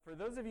For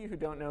those of you who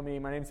don't know me,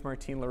 my name is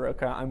Martin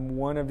LaRocca. I'm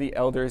one of the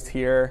elders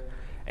here,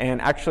 and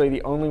actually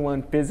the only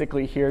one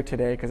physically here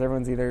today because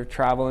everyone's either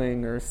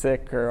traveling or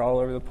sick or all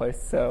over the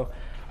place. So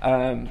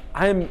I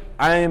am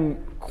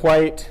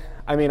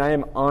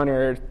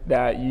honored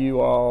that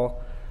you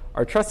all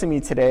are trusting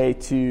me today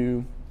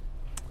to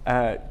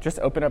just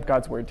open up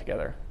God's Word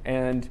together.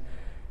 And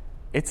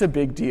it's a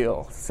big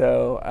deal.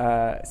 So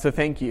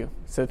thank you.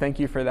 So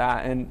thank you for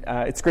that. And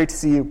it's great to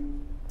see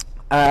you.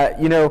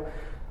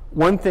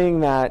 One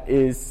thing that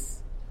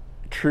is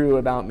true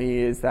about me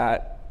is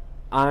that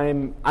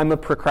I'm a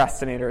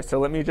procrastinator. So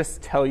let me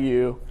just tell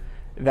you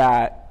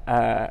that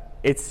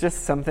it's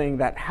just something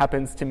that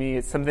happens to me.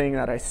 It's something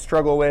that I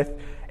struggle with.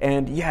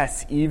 And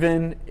yes,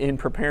 even in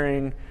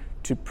preparing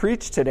to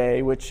preach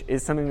today, which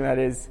is something that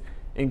is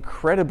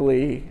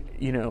incredibly,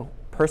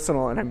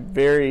 personal, and I'm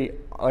very,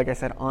 like I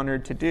said,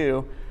 honored to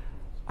do,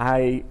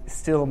 I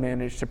still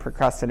manage to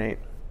procrastinate.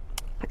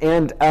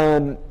 And,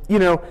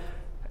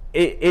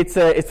 it's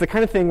the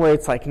kind of thing where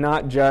it's like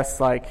not just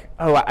like,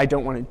 oh, I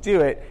don't want to do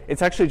it.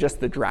 It's actually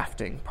just the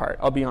drafting part,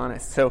 I'll be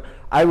honest. So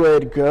I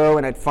would go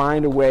and I'd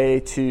find a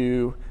way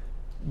to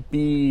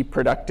be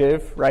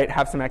productive, right?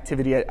 Have some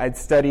activity. I'd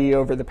study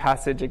over the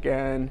passage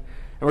again. And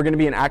we're going to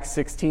be in Acts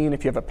 16.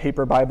 If you have a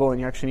paper Bible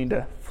and you actually need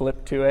to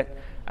flip to it,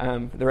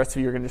 the rest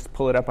of you are going to just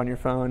pull it up on your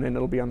phone and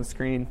it'll be on the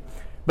screen.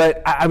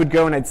 But I would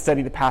go and I'd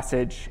study the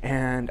passage,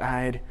 and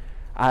I'd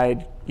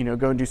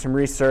go and do some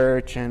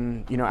research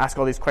and, ask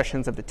all these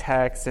questions of the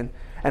text, and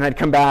I'd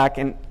come back,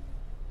 and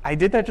I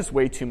did that just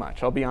way too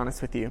much, I'll be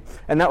honest with you.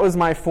 And that was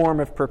my form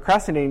of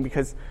procrastinating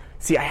because,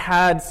 see, I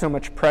had so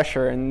much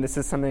pressure, and this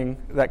is something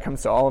that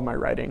comes to all of my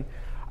writing.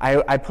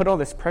 I put all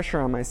this pressure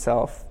on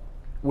myself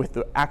with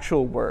the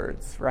actual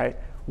words, right?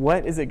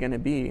 What is it going to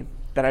be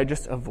that I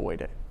just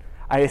avoid it?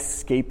 I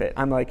escape it.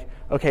 I'm like,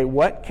 okay,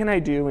 what can I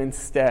do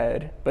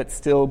instead but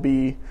still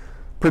be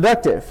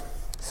productive?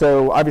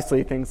 So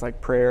obviously things like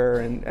prayer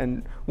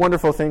and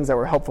wonderful things that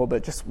were helpful,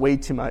 but just way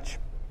too much.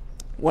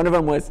 One of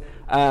them was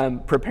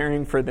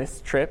preparing for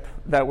this trip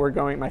that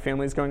my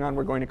family's going on.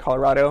 We're going to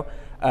Colorado.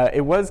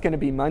 It was going to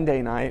be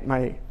Monday night.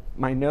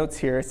 My notes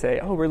here say,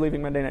 oh, we're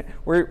leaving Monday night.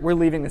 We're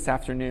leaving this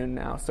afternoon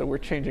now, so we're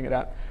changing it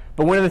up.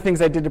 But one of the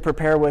things I did to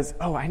prepare was,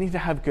 I need to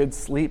have good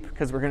sleep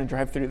because we're going to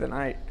drive through the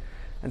night.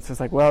 And so it's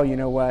like, well, you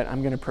know what?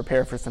 I'm going to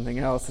prepare for something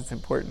else. It's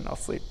important. I'll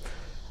sleep.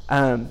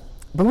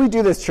 But we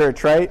do this,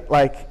 church, right?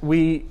 Like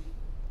we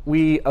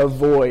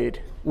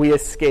avoid, we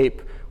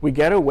escape, we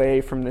get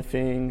away from the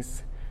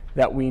things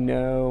that we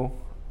know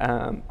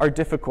are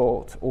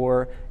difficult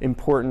or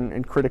important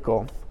and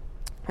critical.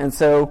 And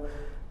so,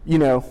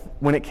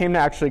 when it came to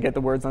actually get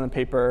the words on the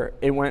paper,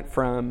 it went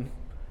from,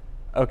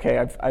 okay,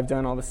 I've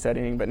done all the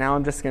studying, but now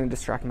I'm just going to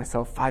distract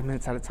myself 5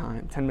 minutes at a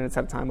time, 10 minutes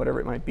at a time, whatever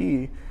it might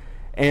be.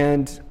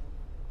 And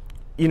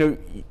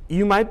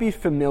you might be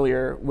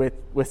familiar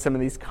with some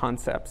of these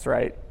concepts,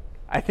 right?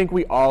 I think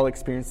we all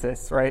experience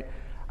this, right?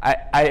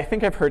 I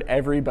think I've heard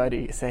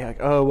everybody say like,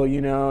 oh,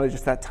 well, it's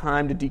just that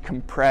time to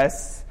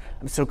decompress.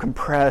 I'm so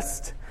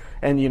compressed.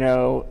 And,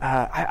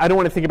 I don't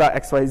want to think about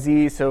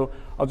XYZ, so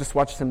I'll just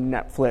watch some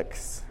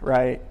Netflix,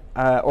 right?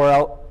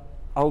 Or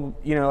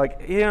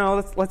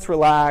let's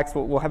relax.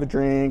 We'll have a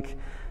drink,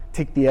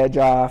 take the edge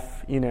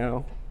off.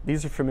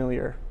 These are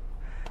familiar.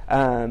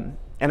 And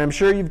I'm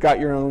sure you've got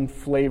your own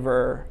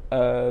flavor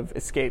of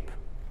escape,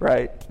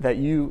 right? That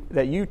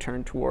you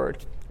turn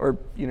toward, or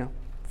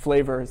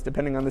flavors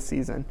depending on the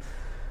season.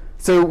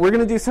 So we're going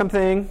to do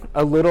something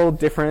a little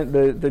different.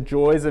 The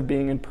joys of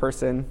being in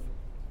person,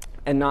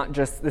 and not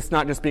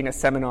just being a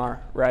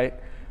seminar, right?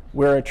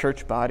 We're a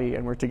church body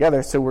and we're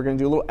together. So we're going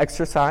to do a little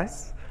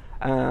exercise.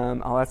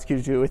 I'll ask you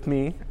to do it with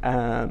me.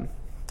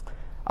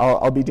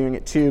 I'll be doing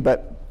it too,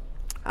 but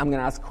I'm going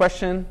to ask a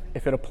question.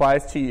 If it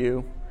applies to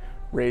you,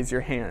 raise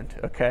your hand,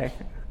 okay?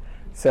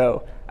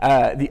 So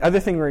the other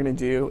thing we're going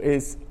to do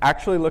is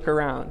actually look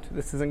around.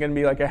 This isn't going to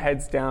be like a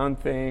heads down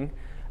thing.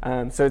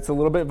 So it's a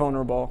little bit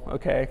vulnerable,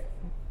 okay?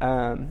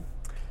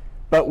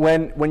 But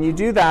when you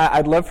do that,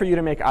 I'd love for you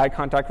to make eye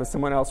contact with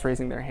someone else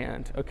raising their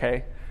hand,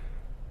 okay?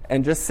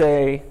 And just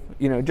say,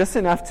 just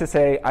enough to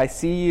say, I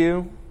see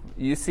you,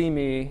 you see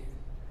me,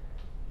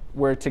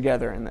 we're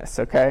together in this,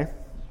 okay?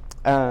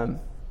 So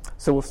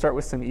we'll start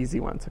with some easy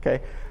ones,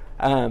 okay?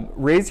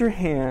 Raise your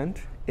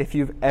hand if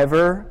you've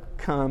ever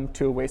come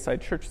to a Wayside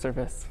Church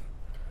service.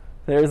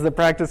 There's the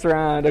practice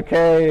round.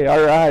 Okay,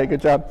 all right,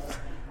 good job.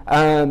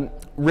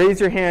 Raise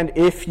your hand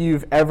if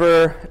you've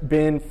ever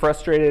been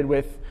frustrated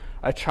with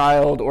a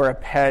child or a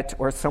pet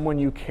or someone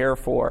you care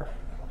for.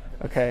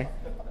 Okay,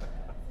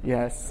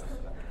 yes.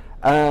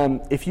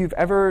 If you've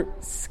ever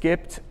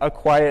skipped a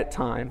quiet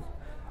time,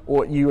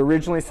 or you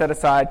originally set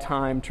aside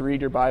time to read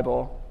your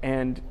Bible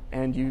and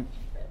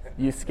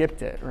you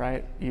skipped it,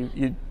 right?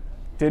 You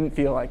didn't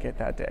feel like it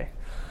that day.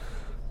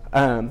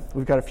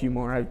 We've got a few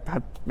more. I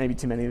have maybe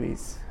too many of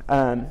these.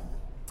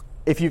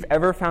 If you've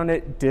ever found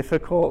it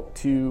difficult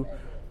to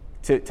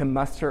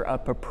muster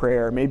up a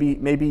prayer,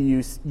 maybe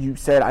you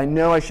said, I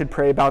know I should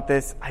pray about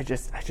this, I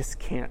just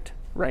can't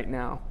right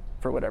now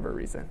for whatever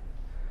reason,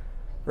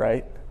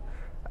 right?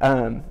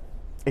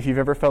 If you've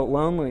ever felt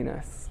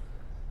loneliness,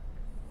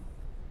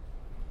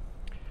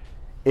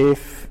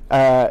 if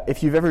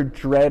you've ever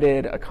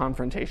dreaded a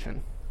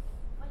confrontation.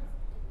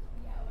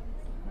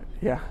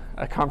 Yeah,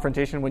 a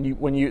confrontation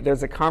when you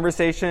there's a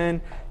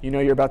conversation,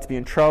 you're about to be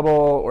in trouble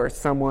or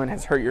someone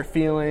has hurt your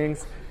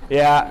feelings.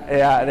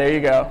 Yeah, there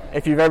you go.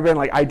 If you've ever been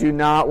like, I do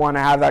not want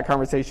to have that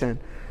conversation.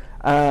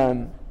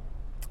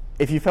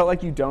 If you felt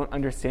like you don't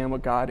understand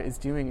what God is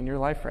doing in your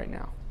life right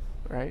now,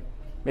 right?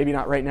 Maybe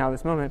not right now,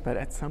 this moment, but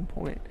at some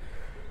point.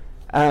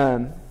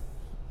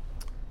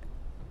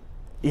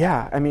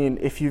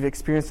 If you've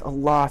experienced a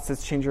loss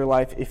that's changed your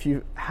life, if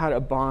you had a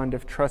bond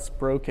of trust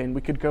broken,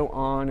 we could go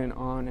on and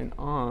on and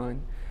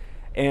on.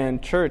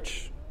 And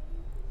church,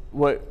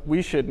 what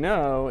we should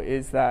know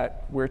is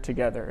that we're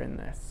together in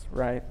this,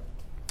 right?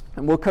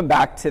 And we'll come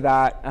back to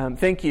that.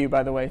 Thank you,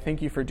 by the way.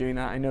 Thank you for doing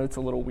that. I know it's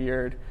a little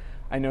weird.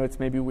 I know it's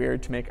maybe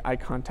weird to make eye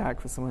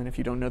contact with someone if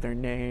you don't know their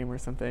name or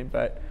something,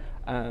 but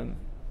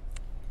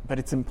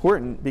it's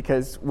important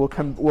because we'll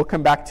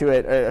come back to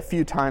it a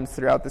few times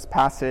throughout this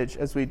passage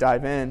as we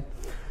dive in.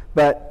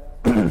 But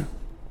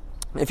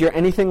if you're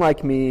anything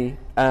like me,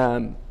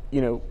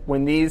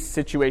 when these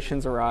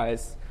situations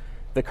arise,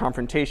 the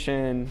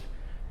confrontation,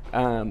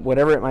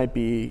 whatever it might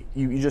be,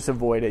 you just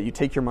avoid it. You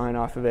take your mind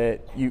off of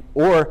it.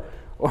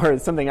 Or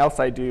something else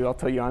I do, I'll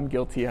tell you I'm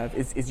guilty of,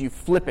 is you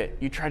flip it.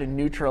 You try to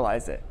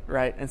neutralize it,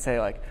 right? And say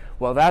like,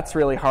 well, that's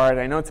really hard.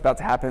 I know it's about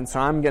to happen, so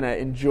I'm going to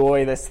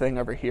enjoy this thing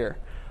over here.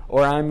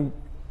 Or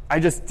I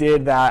just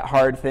did that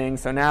hard thing,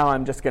 so now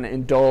I'm just going to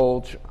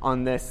indulge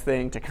on this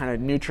thing to kind of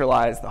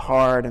neutralize the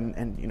hard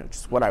and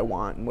just what I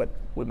want and what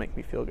would make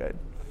me feel good.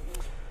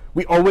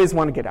 We always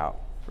want to get out,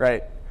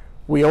 right?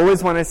 We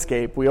always want to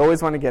escape. We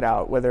always want to get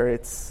out, whether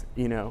it's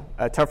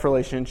a tough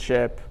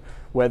relationship,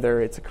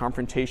 whether it's a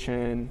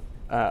confrontation,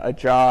 a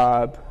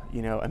job,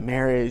 a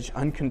marriage,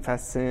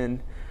 unconfessed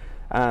sin,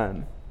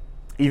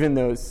 even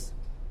those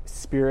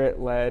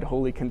spirit-led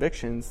holy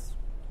convictions.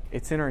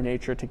 It's in our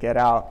nature to get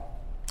out.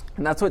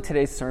 And that's what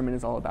today's sermon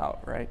is all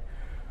about, right?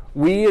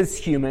 We as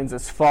humans,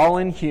 as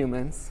fallen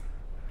humans,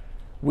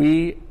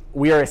 we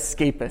are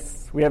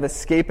escapists. We have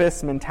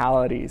escapist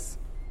mentalities.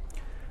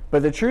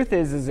 But the truth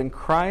is in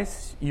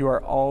Christ, you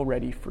are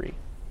already free.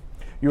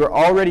 You are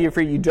already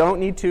free. You don't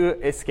need to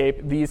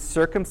escape. These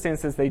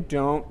circumstances, they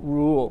don't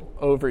rule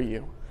over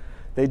you.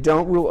 They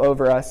don't rule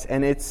over us,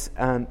 and it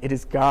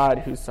is God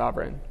who's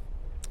sovereign.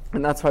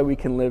 And that's why we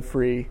can live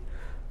free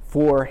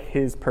for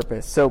his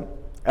purpose. So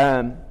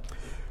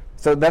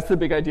that's the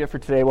big idea for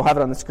today. We'll have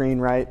it on the screen,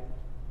 right?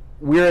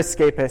 We're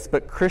escapists,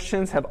 but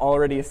Christians have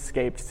already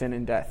escaped sin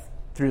and death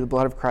through the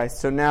blood of Christ.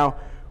 So now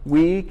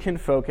we can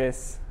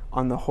focus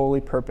on the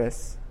holy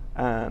purpose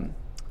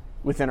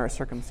within our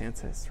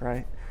circumstances,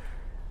 right?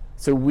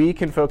 So we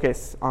can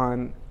focus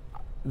on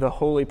the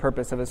holy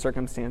purpose of a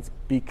circumstance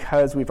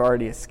because we've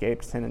already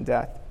escaped sin and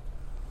death.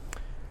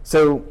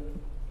 So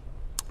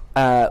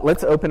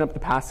let's open up the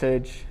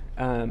passage.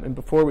 And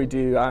before we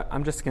do,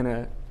 I'm just going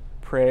to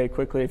pray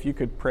quickly. If you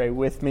could pray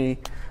with me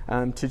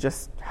to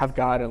just have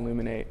God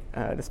illuminate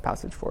this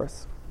passage for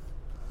us.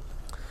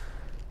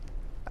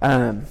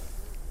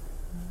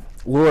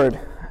 Lord,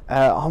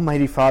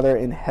 Almighty Father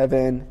in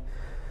heaven,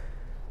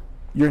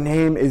 your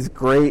name is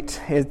great.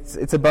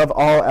 It's above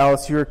all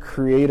else. You're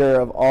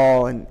creator of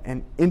all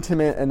and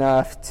intimate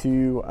enough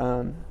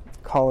to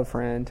call a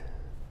friend.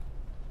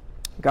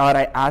 God,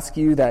 I ask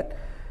you that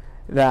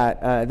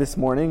this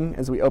morning,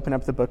 as we open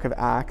up the book of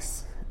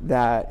Acts,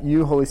 that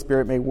you, Holy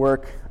Spirit, may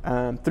work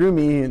through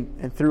me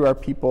and through our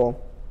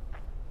people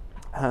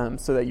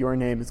so that your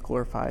name is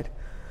glorified.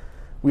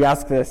 We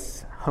ask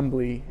this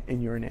humbly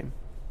in your name.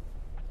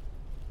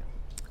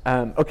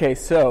 Okay,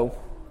 so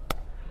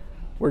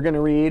we're going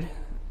to read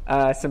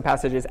some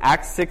passages.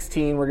 Acts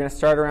 16, we're going to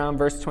start around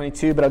verse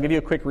 22, but I'll give you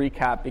a quick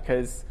recap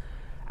because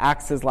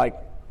Acts is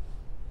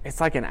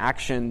it's like an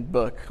action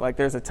book. Like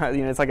there's a ton,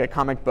 it's like a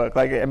comic book.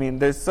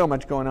 There's so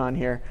much going on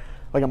here,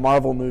 like a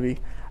Marvel movie.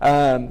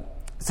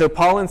 So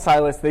Paul and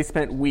Silas, they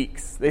spent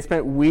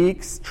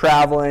weeks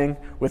traveling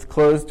with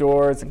closed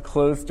doors.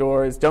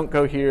 Don't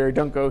go here,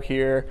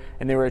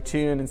 and they were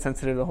attuned and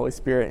sensitive to the Holy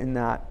Spirit in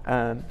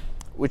that,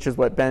 which is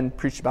what Ben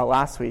preached about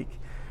last week.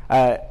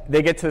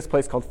 They get to this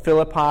place called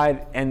Philippi,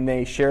 and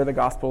they share the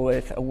gospel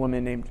with a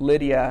woman named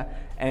Lydia,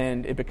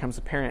 and it becomes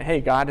apparent,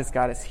 hey, God has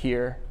got us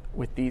here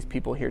with these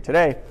people here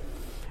today.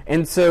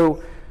 And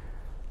so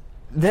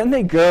then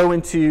they go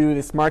into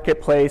this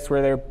marketplace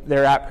where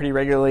they're at pretty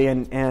regularly,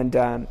 and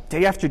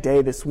day after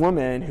day, this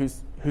woman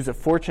who's a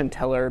fortune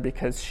teller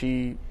because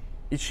she's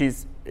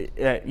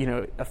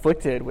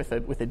afflicted with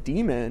a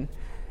demon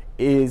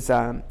is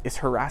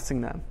harassing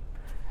them.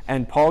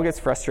 And Paul gets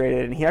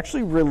frustrated, and he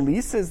actually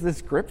releases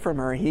this grip from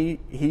her.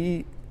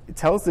 He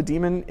tells the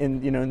demon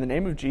in the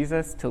name of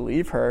Jesus to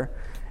leave her,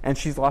 and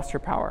she's lost her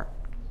power.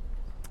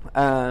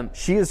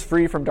 She is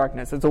free from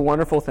darkness. It's a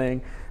wonderful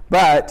thing,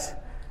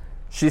 but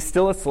she's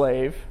still a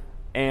slave,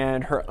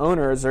 and her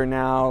owners are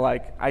now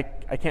like, I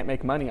can't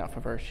make money off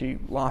of her. She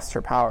lost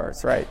her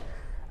powers, right?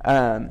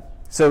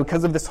 So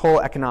because of this whole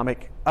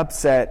economic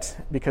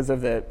upset, because of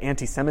the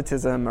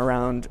anti-Semitism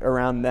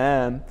around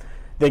them,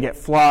 they get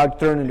flogged,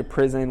 thrown into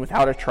prison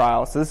without a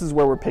trial. So this is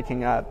where we're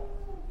picking up.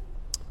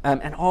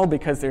 And all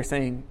because they're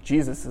saying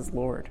Jesus is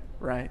Lord,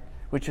 right?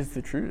 Which is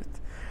the truth.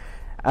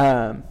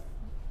 So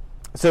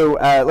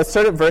let's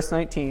start at verse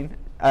 19,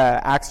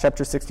 Acts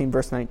chapter 16,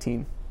 verse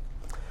 19.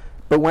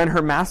 But when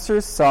her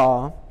masters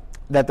saw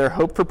that their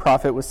hope for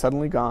profit was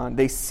suddenly gone,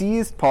 they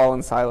seized Paul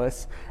and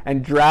Silas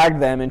and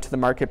dragged them into the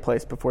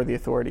marketplace before the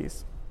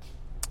authorities.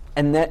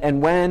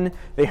 And when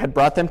they had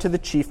brought them to the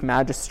chief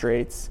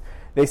magistrates,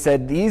 they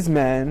said, "These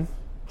men,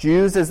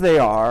 Jews as they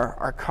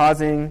are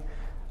causing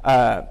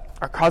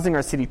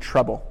our city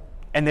trouble,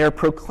 and they are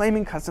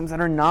proclaiming customs that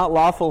are not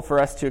lawful for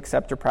us to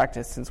accept or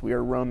practice, since we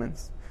are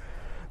Romans."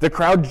 The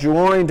crowd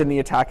joined in the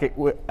attack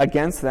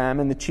against them,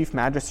 and the chief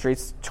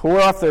magistrates tore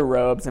off their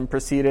robes and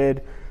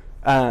proceeded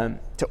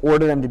to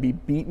order them to be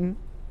beaten,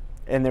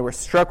 and they were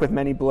struck with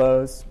many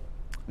blows.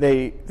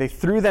 They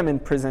threw them in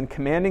prison,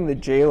 commanding the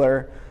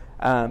jailer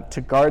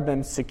to guard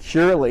them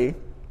securely,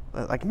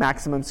 like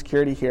maximum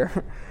security here.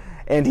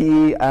 And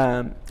he,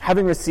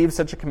 having received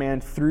such a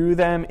command, threw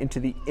them into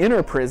the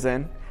inner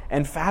prison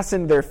and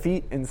fastened their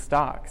feet in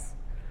stocks.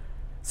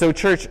 So,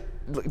 church,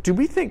 do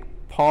we think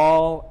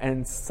Paul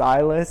and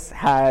Silas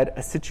had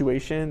a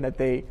situation that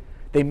they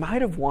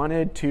might have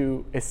wanted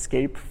to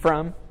escape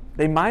from?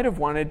 They might have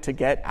wanted to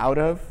get out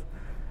of,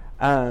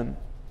 right?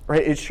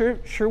 It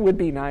sure would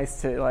be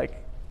nice to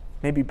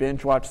maybe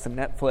binge watch some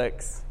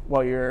Netflix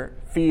while your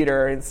feet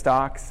are in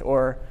stocks,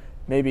 or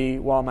maybe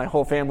while my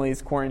whole family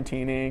is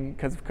quarantining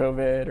because of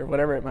COVID, or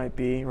whatever it might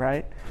be,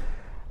 right?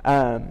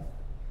 And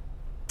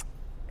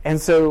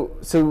so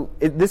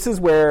this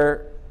is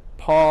where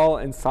Paul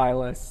and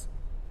Silas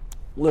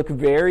look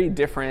very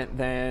different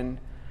than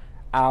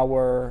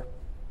our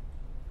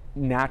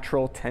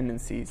natural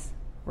tendencies,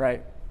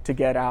 right? To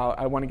get out.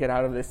 I want to get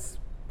out of this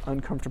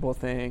uncomfortable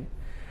thing.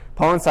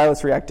 Paul and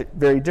Silas react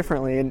very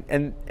differently,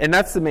 and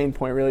that's the main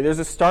point, really. There's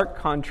a stark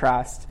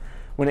contrast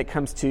when it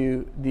comes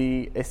to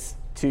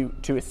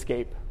to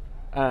escape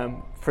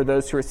for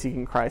those who are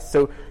seeking Christ.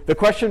 So the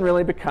question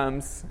really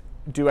becomes,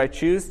 do I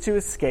choose to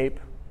escape,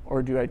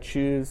 or do I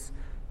choose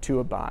to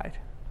abide?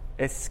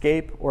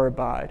 Escape or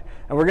abide?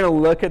 And we're going to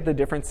look at the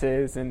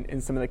differences in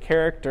some of the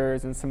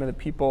characters and some of the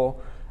people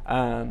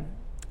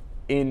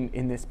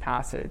in this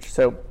passage.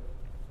 So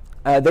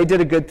they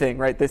did a good thing,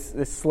 right? This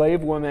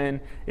slave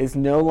woman is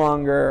no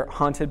longer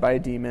haunted by a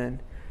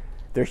demon.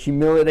 They're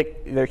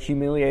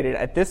humiliated.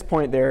 At this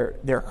point,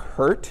 they're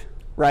hurt,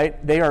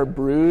 right? They are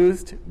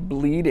bruised,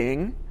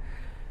 bleeding,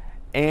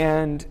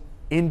 and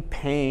in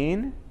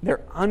pain.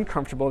 They're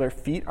uncomfortable. Their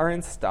feet are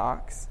in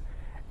stocks,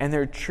 and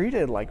they're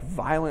treated like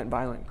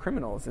violent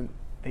criminals. And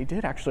they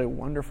did actually a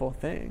wonderful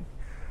thing.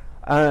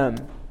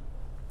 And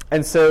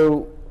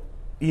so,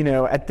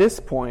 at this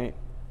point,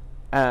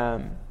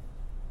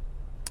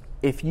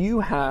 if you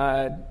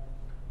had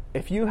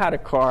a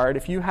card,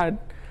 if you had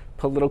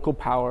political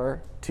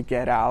power to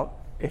get out,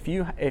 if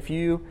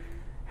you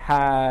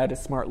had a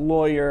smart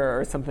lawyer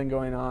or something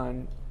going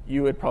on,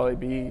 you would probably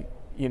be,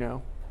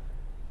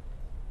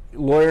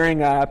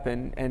 lawyering up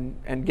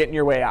and getting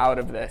your way out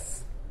of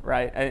this,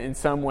 right? In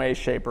some way,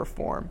 shape, or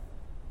form.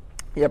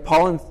 Yeah,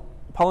 Paul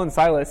and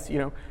Silas,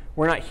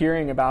 we're not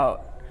hearing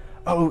about,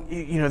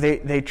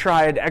 they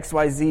tried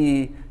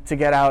XYZ to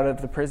get out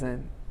of the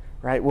prison,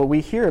 right? What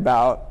we hear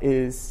about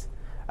is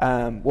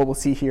what we'll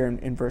see here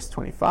in verse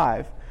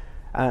 25.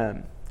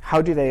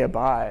 How do they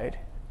abide?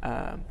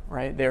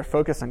 Right? They are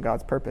focused on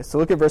God's purpose. So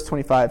look at verse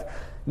 25.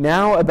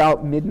 Now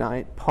about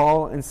midnight,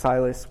 Paul and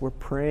Silas were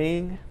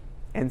praying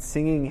and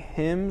singing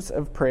hymns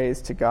of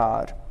praise to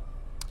God,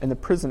 and the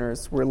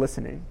prisoners were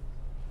listening.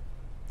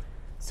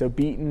 So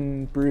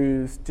beaten,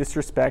 bruised,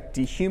 disrespect,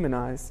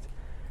 dehumanized,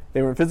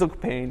 they were in physical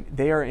pain.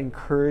 They are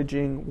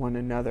encouraging one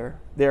another.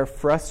 They are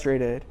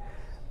frustrated,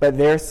 but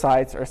their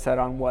sights are set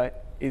on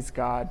what is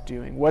God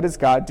doing. What is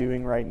God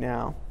doing right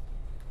now?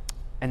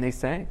 And they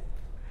sang,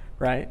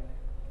 right?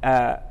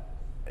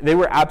 They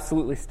were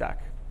absolutely stuck.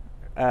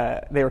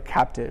 They were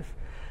captive.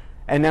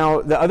 And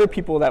now the other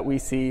people that we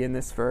see in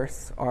this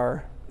verse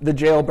are the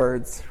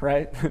jailbirds,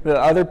 right? The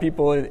other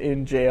people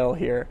in jail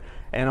here.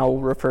 And I'll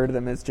refer to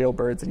them as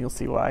jailbirds, and you'll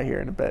see why here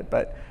in a bit.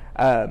 But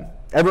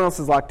everyone else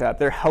is locked up.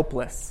 They're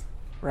helpless,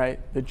 right?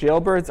 The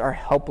jailbirds are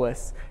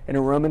helpless in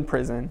a Roman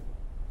prison.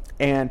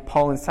 And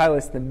Paul and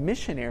Silas, the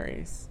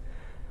missionaries,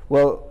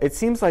 well, it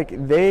seems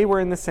like they were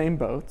in the same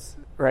boats,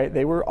 right?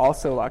 They were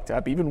also locked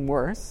up, even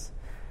worse.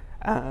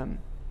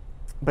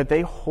 But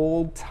they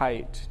hold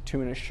tight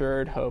to an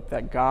assured hope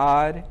that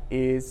God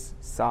is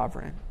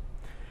sovereign.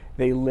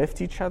 They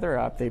lift each other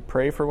up. They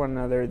pray for one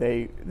another.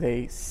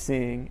 They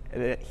sing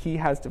that He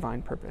has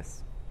divine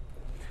purpose.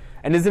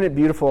 And isn't it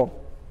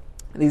beautiful?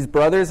 These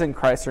brothers in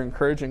Christ are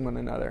encouraging one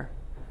another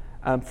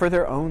for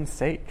their own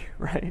sake,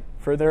 right?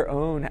 For their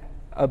own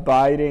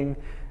abiding,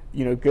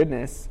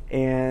 goodness.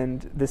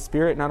 And the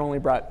Spirit not only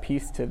brought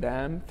peace to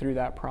them through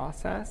that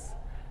process,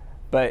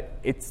 but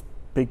it's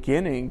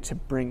beginning to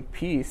bring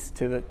peace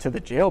to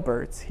the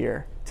jailbirds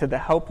here to the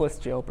helpless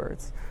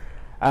jailbirds.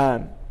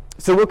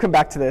 So we'll come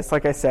back to this,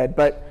 like I said,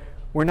 but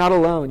we're not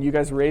alone. You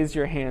guys raised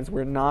your hands.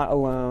 We're not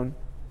alone.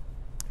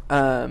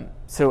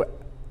 So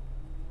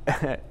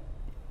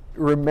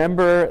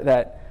remember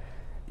that,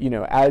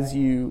 as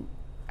you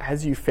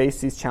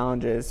face these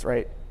challenges,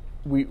 right,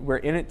 we're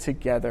in it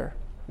together.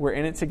 We're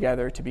in it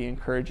together to be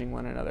encouraging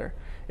one another.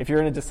 If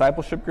you're in a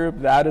discipleship group,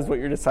 that is what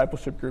your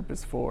discipleship group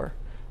is for.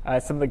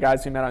 Some of the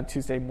guys we met on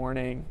Tuesday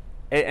morning,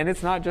 and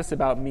it's not just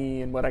about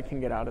me and what I can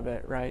get out of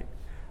it, right?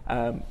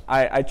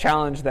 I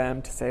challenge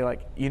them to say,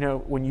 like,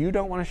 when you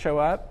don't want to show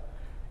up,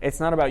 it's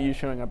not about you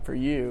showing up for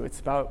you. It's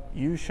about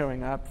you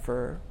showing up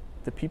for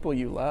the people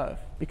you love,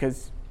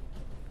 because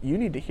you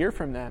need to hear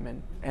from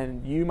them,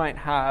 and you might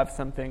have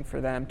something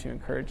for them to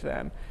encourage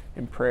them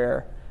in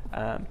prayer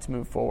to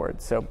move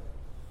forward. So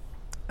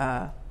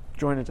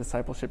join a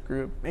discipleship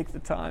group. Make the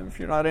time. If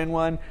you're not in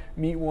one,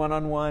 meet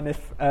one-on-one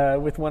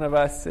with one of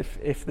us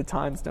if the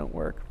times don't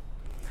work.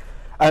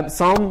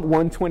 Psalm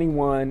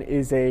 121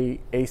 is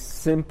a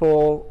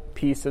simple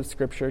piece of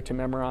scripture to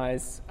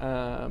memorize.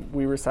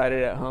 We recite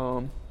it at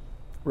home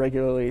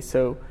regularly.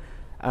 So,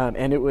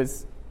 and it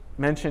was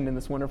mentioned in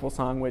this wonderful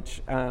song,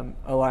 which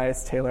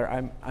Elias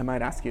Taylor, I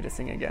might ask you to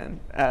sing again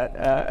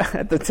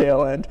at the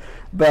tail end.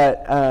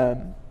 But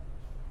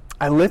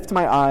I lift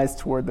my eyes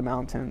toward the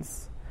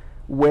mountains.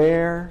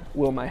 Where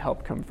will my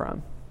help come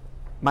from?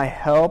 My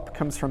help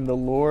comes from the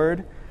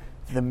Lord,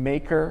 the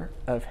maker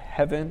of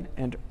heaven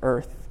and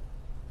earth.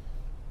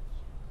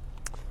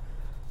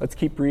 Let's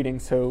keep reading.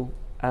 So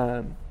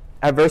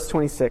at verse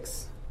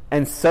 26,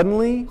 and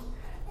suddenly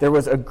there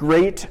was a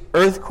great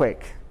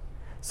earthquake,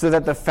 so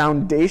that the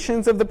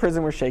foundations of the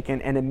prison were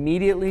shaken, and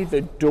immediately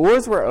the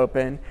doors were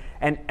open,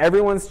 and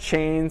everyone's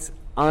chains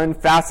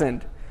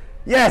unfastened.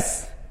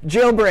 Yes!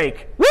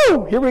 Jailbreak.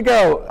 Woo! Here we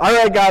go. All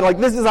right, God, like,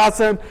 this is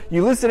awesome.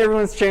 You loosen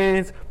everyone's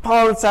chains.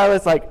 Paul and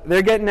Silas, like,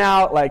 they're getting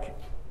out. Like,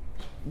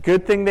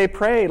 good thing they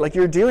prayed. Like,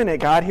 you're doing it,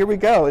 God. Here we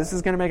go. This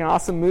is going to make an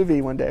awesome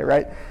movie one day,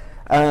 right?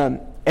 And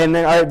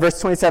then, all right, verse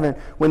 27.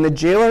 When the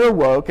jailer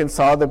awoke and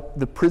saw the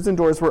prison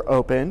doors were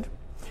opened,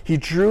 he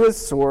drew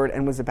his sword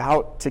and was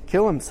about to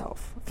kill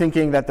himself,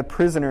 thinking that the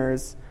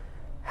prisoners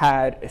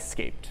had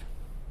escaped.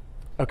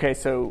 Okay,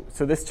 so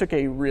this took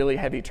a really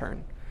heavy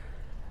turn.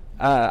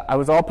 I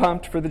was all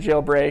pumped for the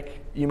jailbreak.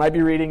 You might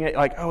be reading it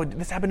like, oh,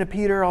 this happened to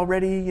Peter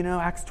already,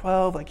 Acts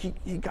 12. Like,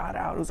 he got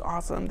out. It was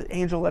awesome. The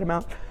angel let him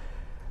out.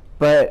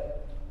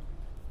 But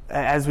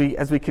as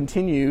we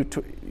continue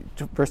to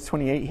verse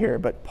 28 here,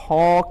 but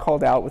Paul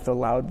called out with a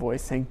loud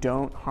voice, saying,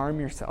 don't harm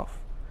yourself,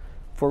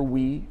 for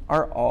we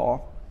are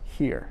all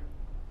here.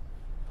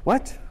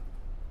 What?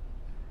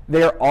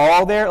 They're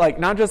all there? Like,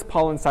 not just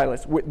Paul and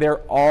Silas.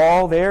 They're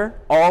all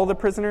there? All the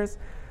prisoners?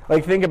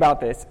 Like, think about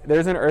this.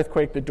 There's an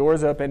earthquake, the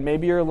door's open,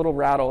 maybe you're a little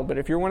rattled, but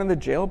if you're one of the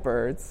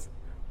jailbirds,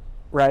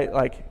 right,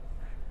 like,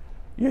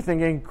 you're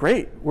thinking,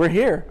 great, we're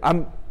here.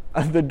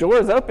 The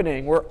door's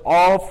opening. We're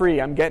all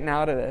free. I'm getting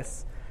out of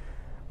this.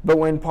 But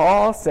when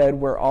Paul said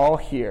we're all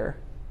here,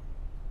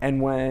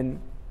 and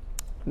when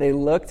they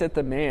looked at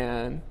the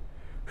man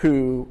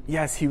who,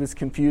 yes, he was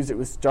confused, it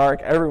was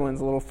dark,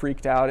 everyone's a little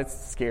freaked out,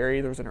 it's scary,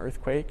 there was an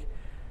earthquake,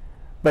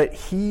 but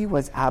he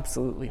was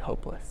absolutely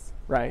hopeless.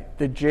 Right?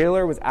 The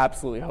jailer was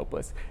absolutely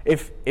hopeless.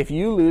 If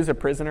you lose a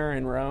prisoner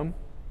in Rome,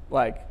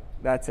 like,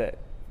 that's it.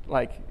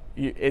 Like,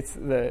 it's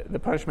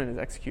the punishment is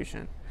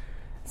execution.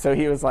 So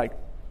he was like,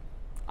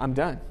 I'm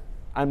done.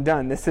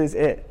 This is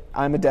it.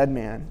 I'm a dead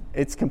man.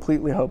 It's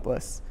completely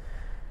hopeless.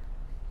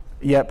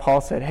 Yet Paul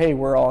said, hey,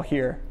 we're all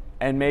here.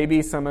 And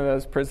maybe some of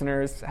those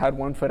prisoners had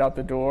one foot out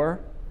the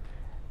door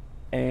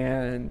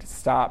and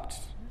stopped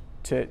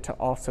to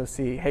also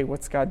see, hey,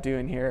 what's God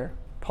doing here?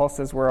 Paul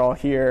says we're all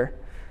here.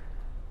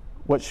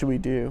 What should we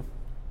do?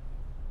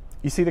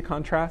 You see the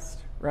contrast,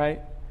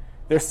 right?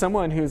 There's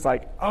someone who's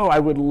like, oh, I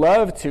would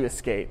love to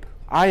escape.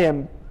 I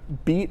am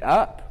beat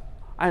up.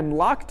 I'm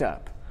locked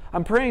up.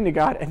 I'm praying to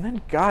God, and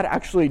then God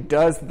actually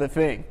does the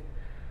thing.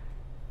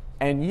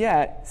 And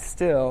yet,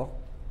 still,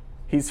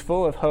 he's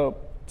full of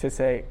hope to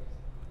say,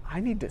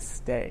 I need to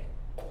stay.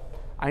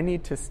 I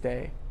need to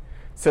stay.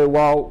 So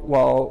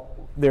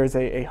while there's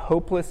a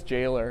hopeless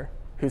jailer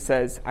who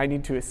says, I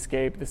need to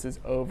escape, this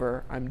is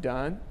over, I'm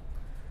done,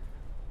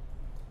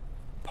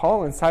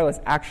 Paul and Silas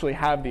actually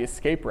have the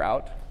escape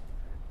route,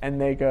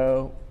 and they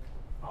go,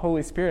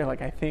 Holy Spirit,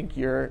 like, I think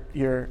you're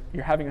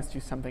having us do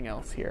something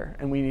else here,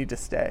 and we need to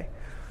stay.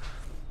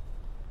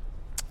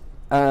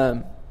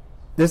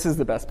 This is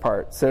the best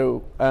part.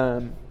 So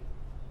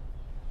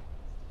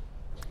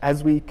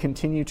as we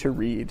continue to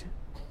read,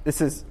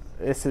 this is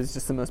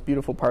just the most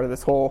beautiful part of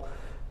this whole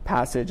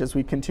passage. As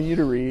we continue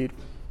to read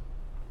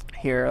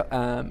here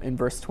in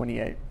verse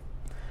 28.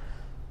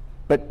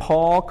 But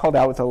Paul called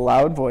out with a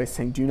loud voice,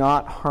 saying, do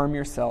not harm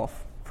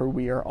yourself, for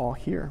we are all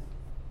here.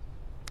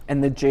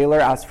 And the jailer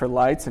asked for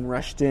lights and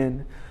rushed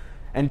in,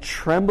 and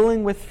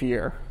trembling with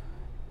fear,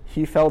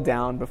 he fell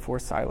down before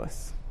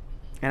Silas.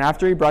 And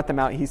after he brought them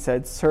out, he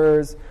said,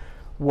 sirs,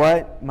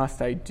 what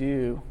must I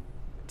do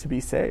to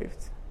be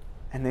saved?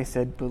 And they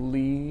said,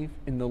 believe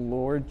in the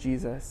Lord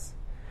Jesus,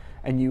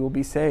 and you will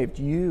be saved,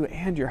 you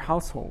and your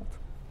household."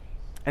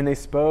 And they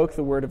spoke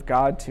the word of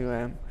God to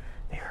him.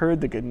 They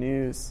heard the good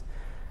news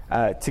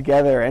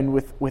together and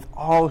with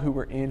all who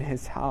were in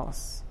his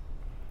house.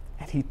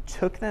 And he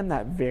took them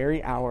that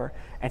very hour,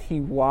 and he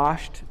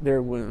washed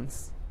their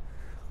wounds.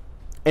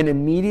 And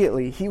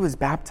immediately he was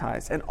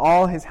baptized, and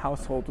all his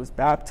household was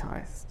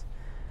baptized.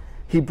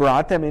 He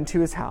brought them into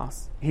his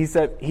house. He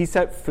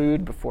set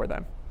food before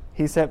them.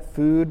 He set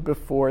food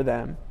before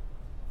them,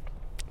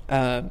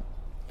 and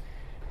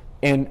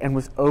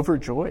was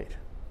overjoyed.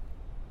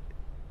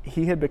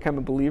 He had become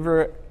a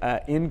believer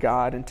in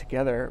God and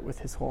together with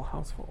his whole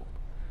household.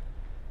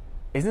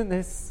 Isn't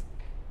this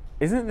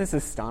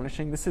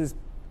astonishing? This is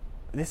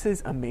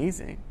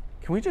amazing.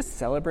 Can we just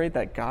celebrate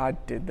that God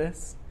did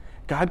this?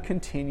 God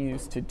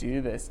continues to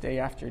do this day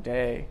after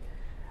day.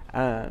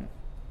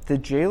 The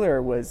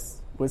jailer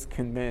was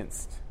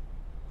convinced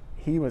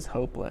he was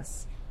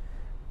hopeless,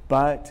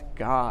 but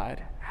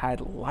God had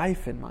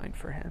life in mind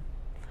for him.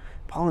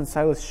 Paul and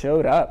Silas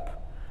showed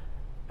up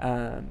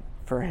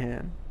for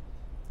him.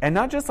 And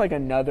not just like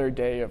another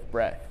day of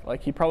breath.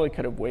 Like he probably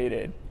could have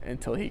waited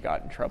until he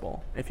got in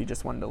trouble if he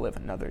just wanted to live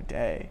another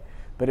day.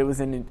 But it was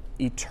an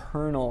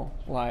eternal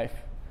life.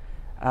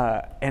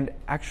 And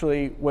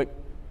actually what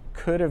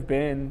could have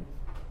been,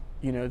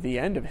 the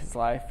end of his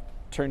life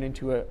turned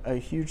into a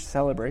huge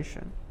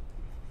celebration.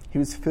 He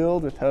was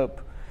filled with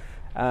hope.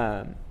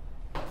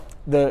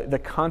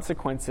 The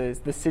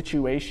consequences, the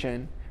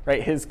situation,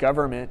 right, his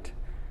government,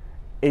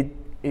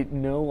 it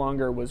no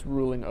longer was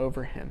ruling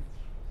over him,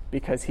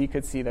 because he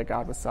could see that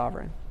God was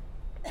sovereign.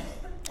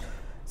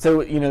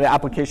 So, the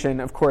application,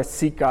 of course,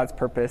 seek God's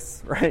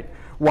purpose, right?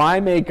 Why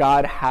may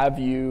God have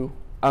you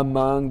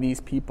among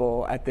these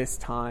people at this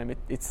time?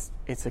 It's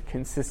a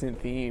consistent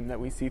theme that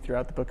we see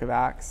throughout the book of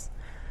Acts.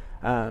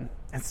 And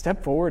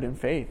step forward in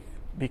faith,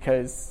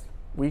 because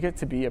we get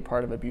to be a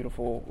part of a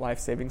beautiful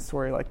life-saving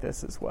story like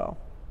this as well.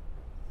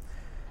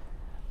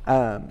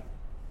 I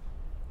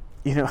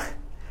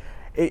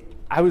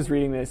was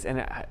reading this,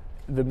 and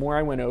the more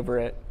I went over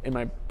it in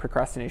my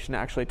procrastination to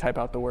actually type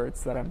out the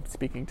words that I'm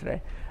speaking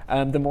today,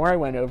 the more I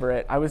went over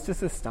it, I was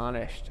just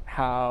astonished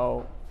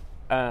how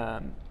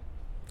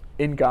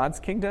in God's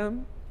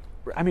kingdom,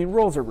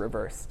 roles are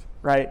reversed,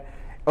 right?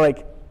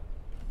 Like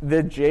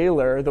the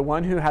jailer, the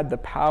one who had the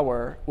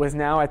power, was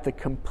now at the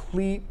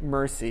complete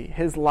mercy.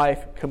 His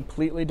life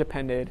completely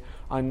depended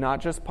on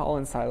not just Paul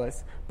and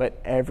Silas, but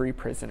every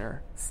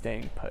prisoner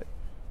staying put.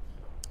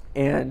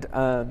 And,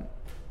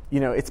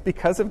 it's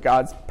because of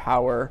God's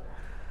power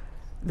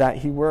that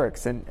he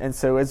works. And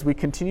so as we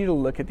continue to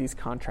look at these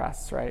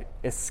contrasts, right?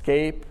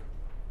 Escape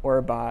or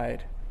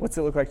abide. What's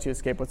it look like to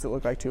escape? What's it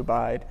look like to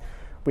abide?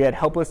 We had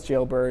helpless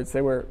jailbirds.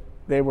 They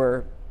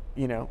were,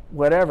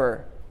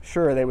 whatever.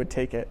 Sure, they would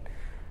take it.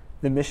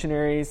 The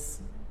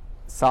missionaries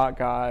sought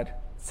God,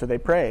 so they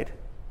prayed.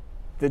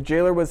 The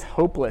jailer was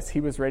hopeless.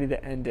 He was ready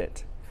to end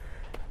it.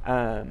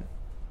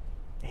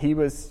 He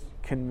was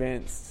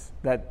convinced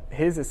that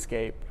his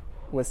escape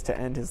was to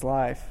end his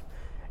life.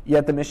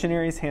 Yet the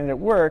missionaries' hand at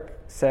work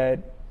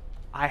said,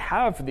 I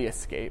have the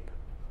escape,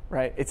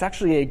 right? It's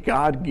actually a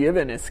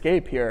God-given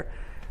escape here.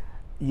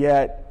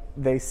 Yet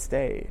they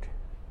stayed.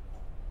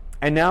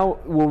 And now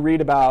we'll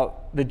read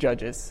about the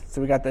judges. So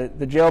we got the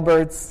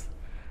jailbirds,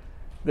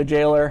 the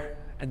jailer,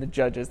 and the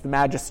judges, the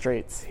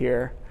magistrates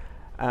here,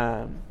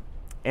 and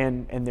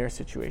their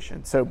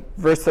situation. So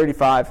verse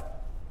 35,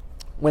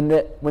 when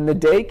the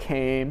day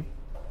came,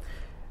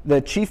 the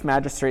chief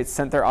magistrates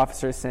sent their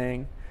officers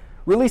saying,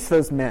 release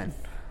those men.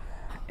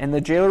 And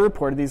the jailer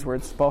reported these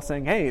words to Paul,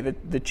 saying, hey,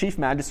 the chief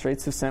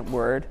magistrates have sent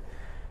word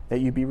that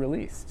you be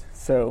released.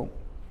 So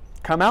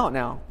come out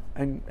now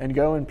and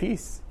go in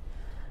peace.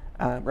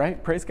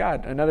 Right? Praise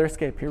God. Another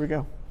escape. Here we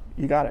go.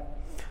 You got it.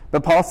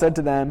 But Paul said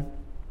to them,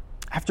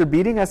 after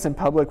beating us in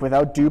public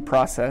without due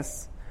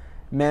process,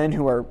 men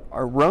who are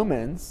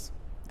Romans,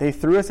 they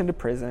threw us into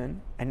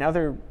prison, and now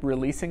they're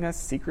releasing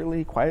us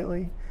secretly,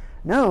 quietly?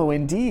 No,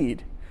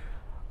 indeed.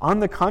 On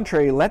the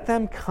contrary, let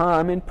them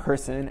come in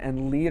person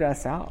and lead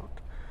us out.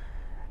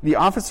 The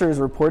officers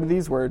reported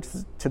these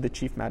words to the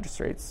chief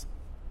magistrates,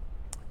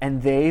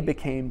 and they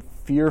became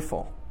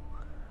fearful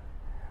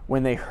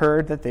when they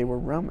heard that they were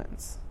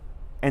Romans.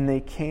 And they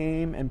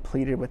came and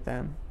pleaded with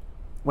them.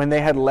 When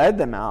they had led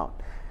them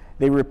out,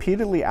 they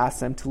repeatedly asked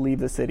them to leave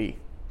the city.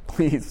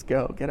 Please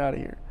go, get out of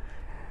here.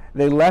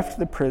 They left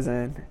the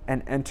prison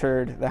and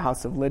entered the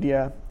house of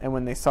Lydia, and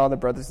when they saw the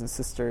brothers and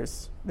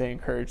sisters, they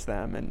encouraged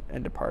them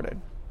and departed.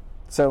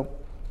 So,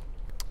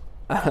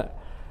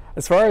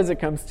 as far as it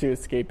comes to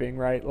escaping,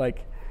 right,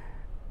 like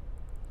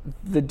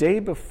the day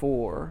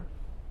before,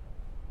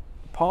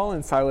 Paul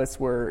and Silas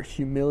were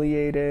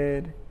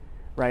humiliated,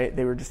 right?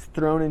 They were just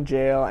thrown in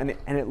jail, and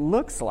it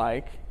looks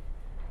like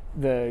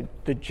the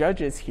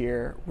judges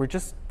here were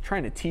just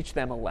trying to teach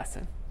them a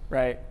lesson,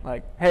 right?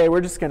 Like, hey,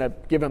 we're just going to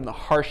give them the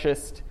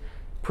harshest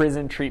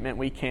prison treatment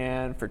we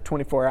can for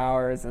 24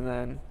 hours and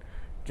then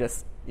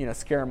just,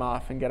 scare them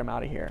off and get them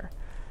out of here.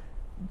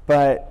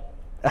 But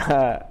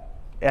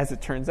as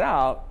it turns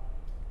out,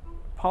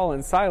 Paul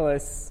and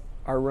Silas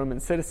are Roman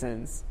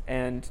citizens,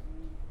 and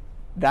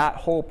that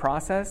whole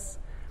process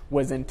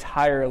was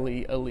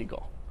entirely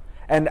illegal.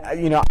 And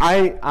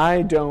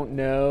I don't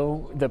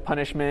know the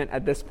punishment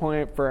at this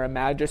point for a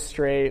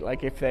magistrate,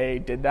 like if they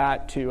did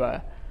that to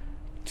a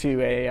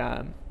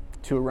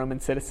Roman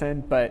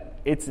citizen, but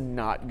it's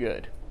not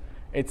good.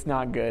 It's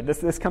not good.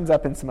 This comes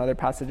up in some other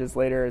passages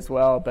later as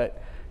well, but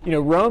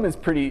Rome is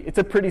it's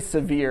a pretty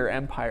severe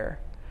empire.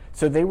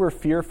 So they were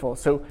fearful.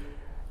 So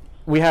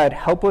we had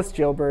helpless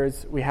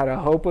jailbirds, we had a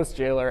hopeless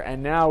jailer,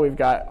 and now we've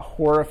got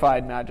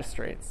horrified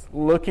magistrates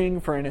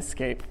looking for an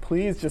escape.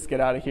 Please just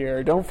get out of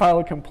here. Don't file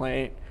a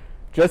complaint.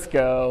 Just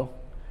go.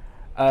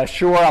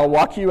 Sure, I'll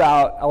walk you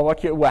out.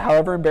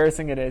 However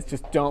embarrassing it is,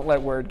 just don't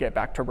let word get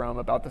back to Rome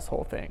about this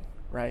whole thing,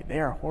 right?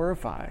 They are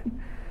horrified.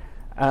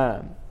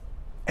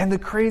 And the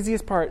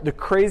craziest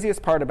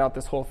part about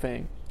this whole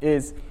thing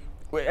is,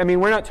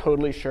 we're not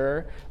totally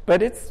sure,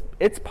 but it's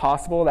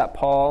possible that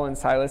Paul and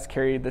Silas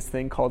carried this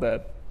thing called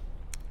a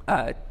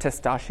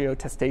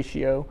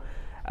testatio,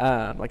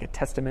 like a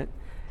testament.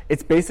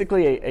 It's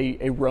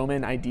basically a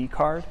Roman ID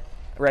card,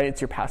 right?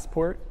 It's your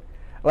passport.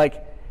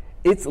 Like,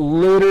 it's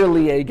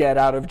literally a get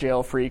out of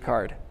jail free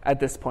card at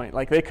this point.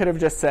 Like, they could have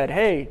just said,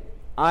 hey,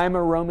 I'm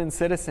a Roman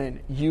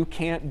citizen. You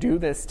can't do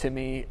this to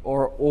me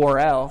or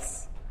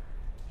else.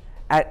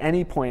 At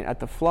any point, at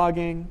the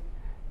flogging,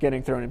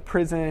 getting thrown in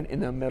prison, in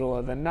the middle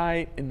of the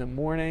night, in the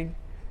morning.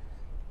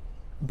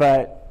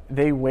 But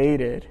they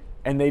waited,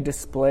 and they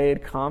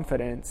displayed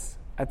confidence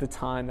at the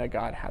time that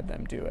God had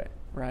them do it,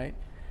 right?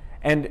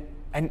 And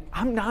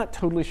I'm not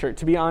totally sure.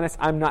 To be honest,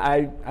 I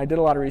did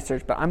a lot of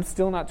research, but I'm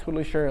still not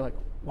totally sure, like,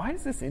 why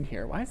is this in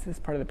here? Why is this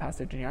part of the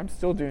passage in here? I'm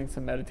still doing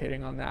some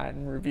meditating on that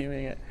and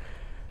reviewing it.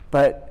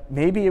 But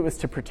maybe it was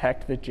to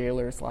protect the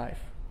jailer's life,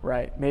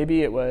 right?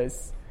 Maybe it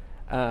was,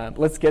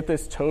 let's get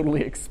this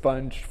totally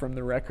expunged from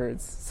the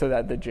records so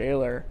that the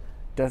jailer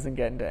doesn't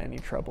get into any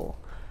trouble.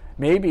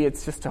 Maybe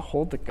it's just to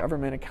hold the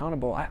government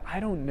accountable. I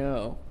don't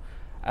know.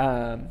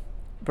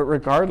 But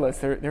regardless,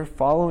 they're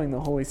following the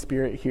Holy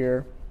Spirit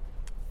here.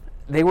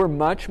 They were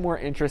much more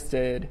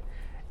interested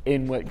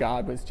in what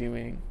God was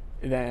doing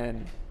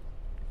than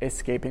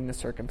escaping the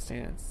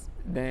circumstance,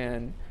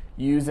 than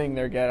using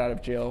their get out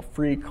of jail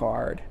free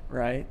card,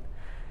 right?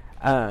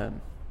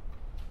 And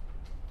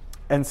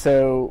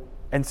so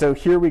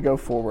here we go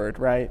forward,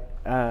 right?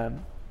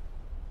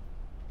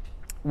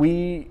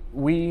 We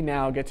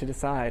now get to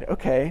decide,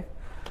 okay,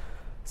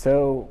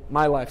 so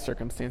my life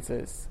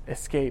circumstances,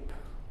 escape,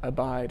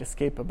 abide,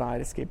 escape,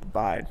 abide, escape,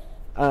 abide.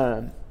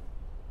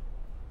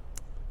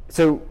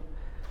 So,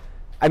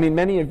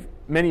 many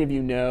of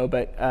you know,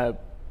 but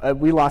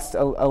we lost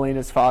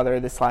Elena's father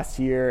this last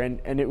year,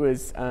 and it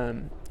was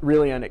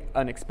really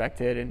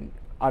unexpected, and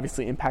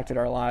obviously impacted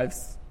our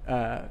lives,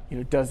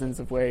 dozens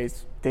of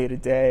ways, day to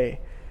day.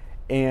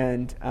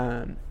 And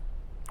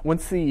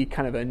once the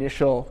kind of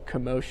initial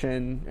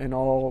commotion and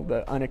all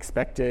the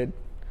unexpected,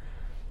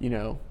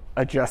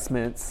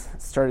 adjustments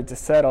started to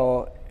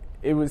settle,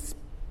 it was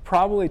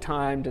probably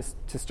time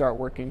to start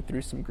working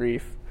through some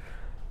grief.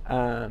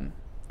 And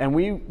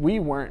we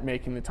weren't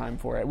making the time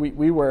for it.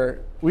 We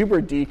were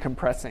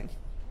decompressing,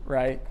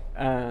 right?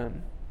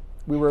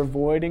 We were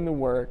avoiding the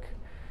work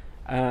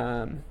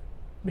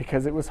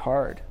because it was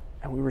hard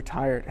and we were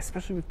tired,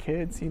 especially with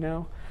kids,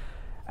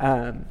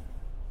 And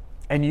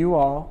you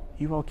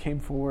all came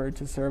forward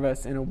to serve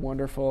us in a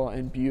wonderful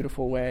and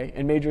beautiful way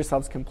and made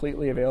yourselves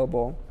completely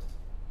available.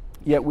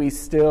 Yet we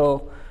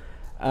still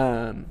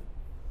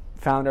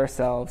found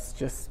ourselves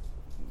just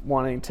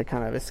wanting to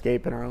kind of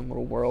escape in our own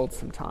little world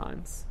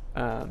sometimes.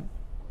 And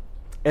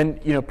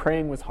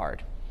praying was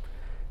hard.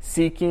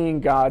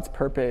 Seeking God's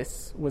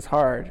purpose was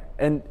hard.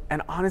 And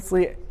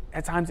honestly,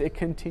 at times it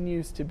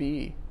continues to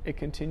be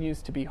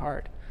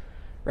hard,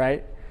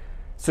 right?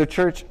 So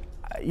church,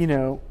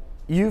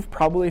 you've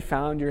probably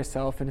found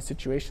yourself in a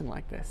situation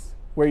like this,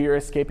 where you're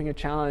escaping a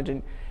challenge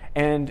and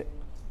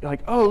you're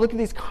like, oh, look at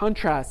these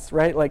contrasts,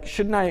 right? Like,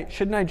 shouldn't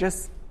I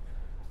just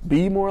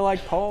be more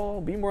like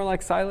Paul, be more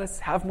like Silas,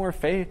 have more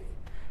faith,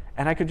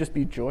 and I could just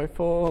be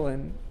joyful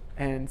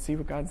and see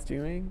what God's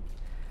doing?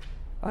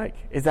 Like,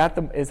 is that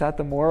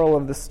the moral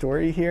of the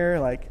story here?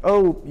 Like,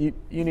 oh, you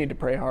need to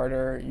pray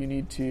harder. You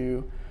need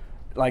to,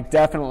 like,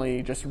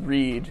 definitely just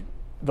read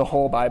the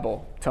whole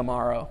Bible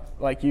tomorrow.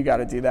 Like, you got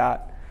to do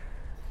that.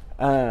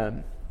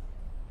 When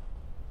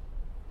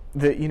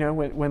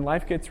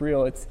life gets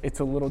real, it's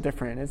a little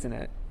different, isn't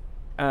it?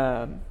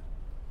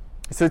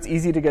 So it's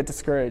easy to get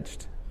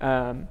discouraged.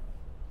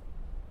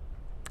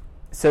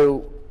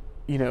 So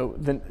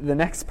the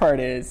next part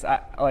is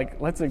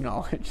let's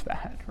acknowledge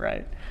that,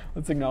 right?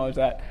 Let's acknowledge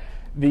that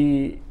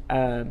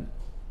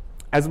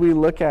as we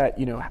look at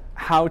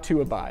how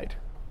to abide,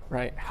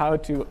 right? How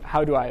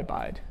do I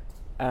abide?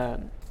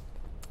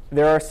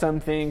 There are some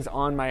things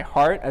on my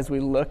heart as we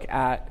look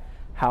at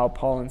how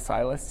Paul and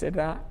Silas did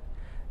that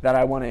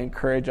I want to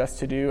encourage us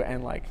to do,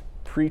 and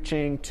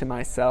preaching to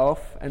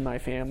myself and my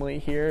family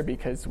here,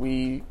 because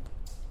we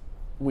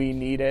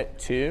need it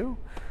too.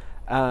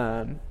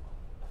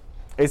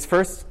 Is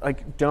first,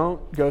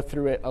 don't go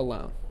through it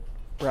alone,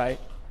 right?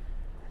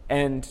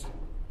 And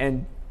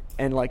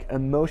like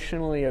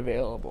emotionally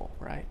available,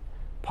 right?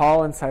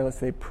 Paul and Silas,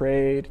 they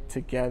prayed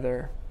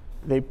together.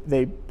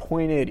 They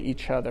pointed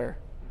each other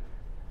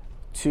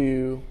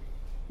to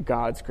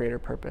God's greater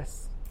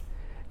purpose.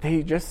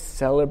 They just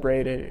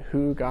celebrated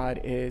who God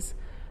is.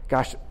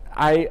 Gosh,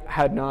 I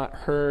had not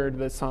heard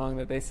the song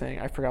that they sang.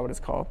 I forgot what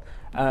it's called,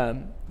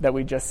 that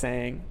we just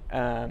sang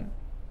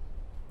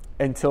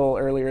until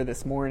earlier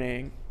this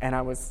morning. And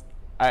I was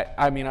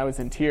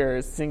in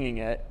tears singing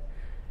it.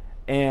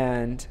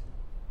 And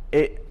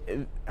it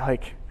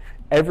like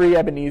every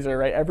Ebenezer,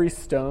 right? Every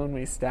stone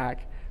we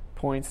stack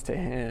points to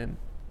him.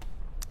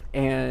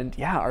 And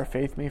yeah, our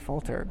faith may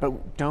falter,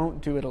 but don't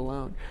do it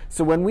alone.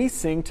 So when we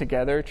sing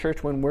together,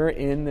 church, when we're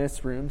in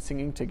this room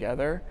singing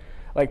together,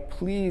 like,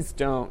 please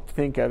don't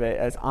think of it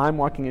as I'm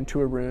walking into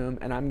a room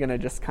and I'm going to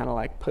just kind of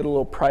like put a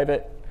little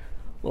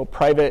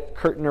private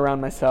curtain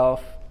around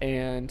myself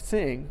and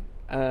sing.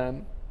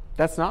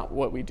 That's not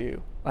what we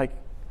do. Like,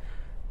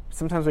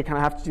 sometimes we kind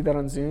of have to do that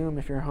on Zoom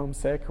if you're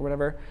homesick or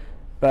whatever.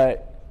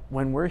 But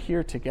when we're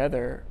here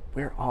together,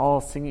 we're all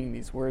singing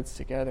these words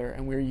together,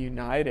 and we're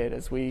united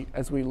as we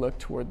look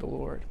toward the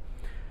Lord.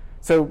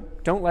 So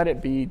don't let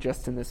it be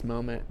just in this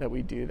moment that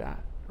we do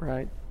that,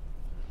 right?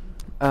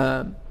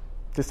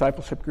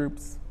 Discipleship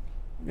groups,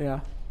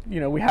 yeah.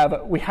 We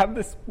have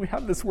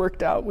this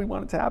worked out. We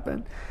want it to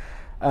happen.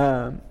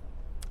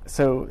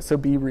 So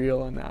be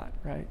real in that,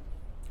 right?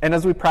 And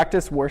as we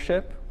practice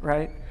worship,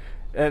 right?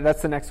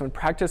 That's the next one.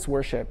 Practice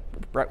worship.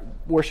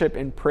 Worship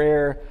in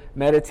prayer,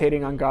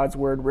 meditating on God's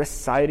word,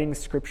 reciting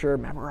scripture,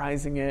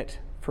 memorizing it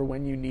for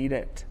when you need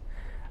it.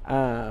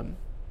 And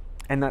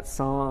that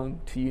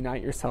song to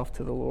unite yourself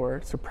to the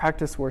Lord. So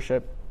practice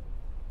worship.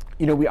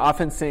 We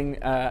often sing,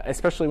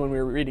 especially when we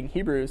were reading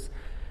Hebrews,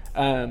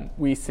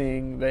 we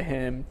sing the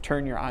hymn,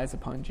 "Turn Your Eyes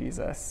Upon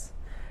Jesus."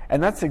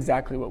 And that's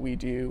exactly what we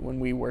do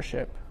when we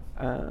worship,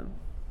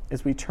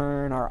 is we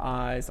turn our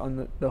eyes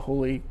on the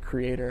holy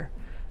Creator,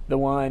 the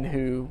one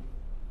who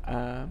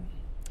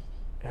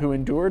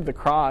endured the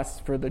cross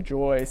for the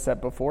joy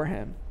set before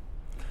him.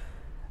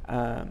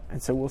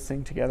 And so we'll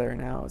sing together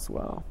now as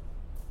well.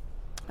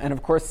 And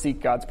of course,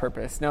 seek God's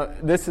purpose. Now,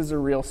 this is a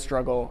real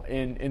struggle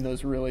in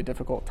those really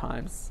difficult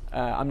times.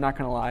 I'm not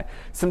going to lie.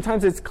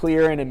 Sometimes it's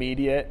clear and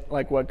immediate,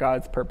 like what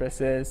God's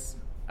purpose is,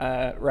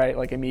 right?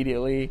 Like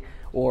immediately,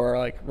 or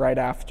like right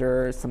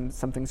after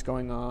something's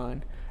going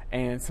on.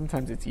 And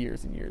sometimes it's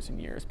years and years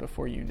and years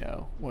before you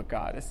know what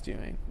God is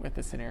doing with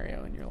the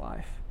scenario in your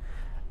life.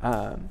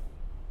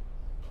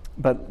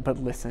 But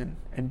listen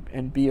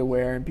and be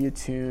aware and be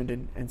attuned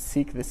and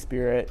seek the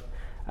Spirit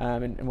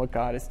and what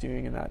God is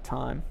doing in that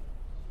time.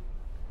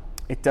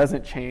 It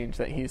doesn't change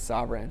that he's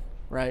sovereign,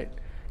 right?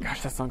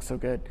 Gosh, that song's so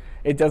good.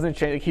 It doesn't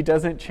change. He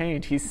doesn't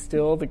change. He's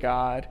still the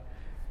God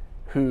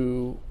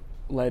who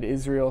led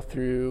Israel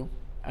through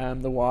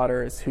the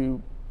waters,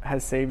 who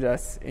has saved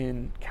us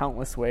in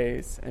countless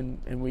ways,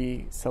 and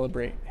we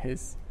celebrate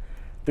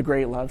the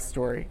great love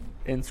story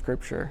in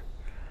Scripture.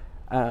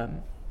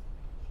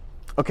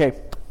 Okay,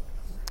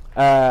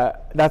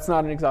 that's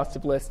not an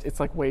exhaustive list. It's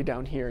like way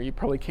down here. You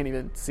probably can't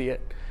even see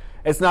it.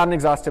 It's not an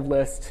exhaustive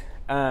list.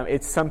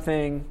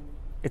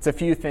 It's a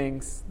few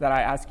things that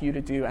I ask you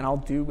to do, and I'll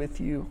do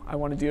with you. I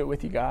want to do it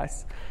with you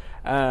guys.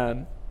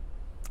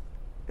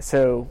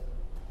 So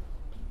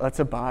let's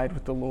abide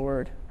with the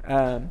Lord.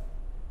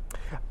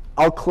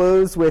 I'll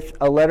close with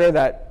a letter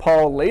that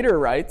Paul later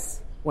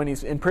writes when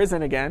he's in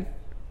prison again.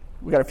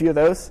 We got a few of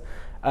those.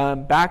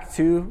 Back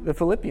to the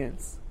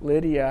Philippians,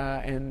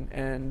 Lydia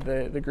and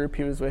the group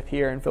he was with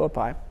here in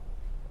Philippi.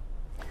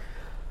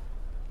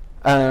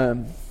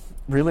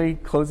 Really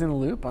closing the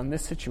loop on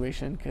this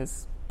situation,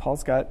 because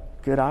Paul's got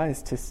good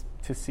eyes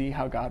to see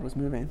how God was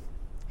moving.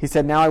 He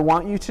said, "Now I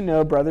want you to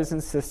know, brothers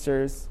and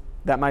sisters,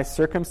 that my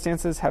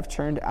circumstances have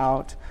turned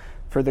out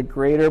for the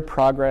greater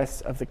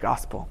progress of the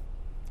gospel,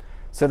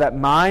 so that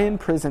my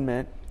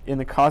imprisonment in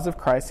the cause of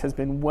Christ has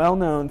been well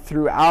known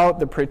throughout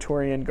the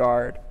Praetorian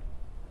Guard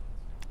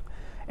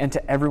and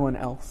to everyone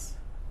else,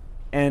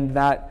 and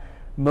that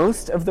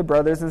most of the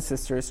brothers and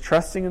sisters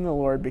trusting in the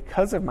Lord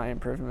because of my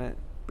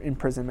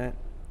imprisonment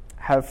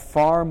have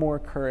far more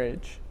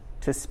courage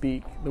to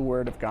speak the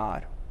word of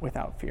God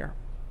without fear."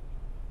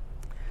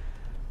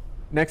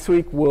 Next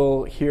week,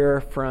 we'll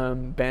hear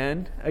from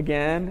Ben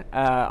again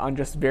on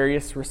just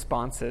various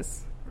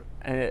responses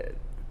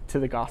to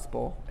the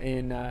gospel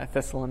in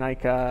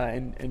Thessalonica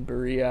and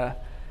Berea.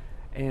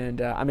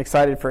 And I'm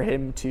excited for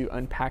him to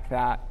unpack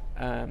that,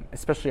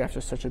 especially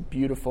after such a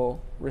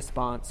beautiful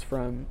response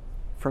from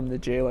the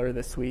jailer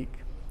this week.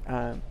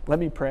 Let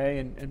me pray,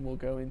 and we'll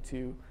go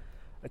into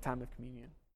a time of communion.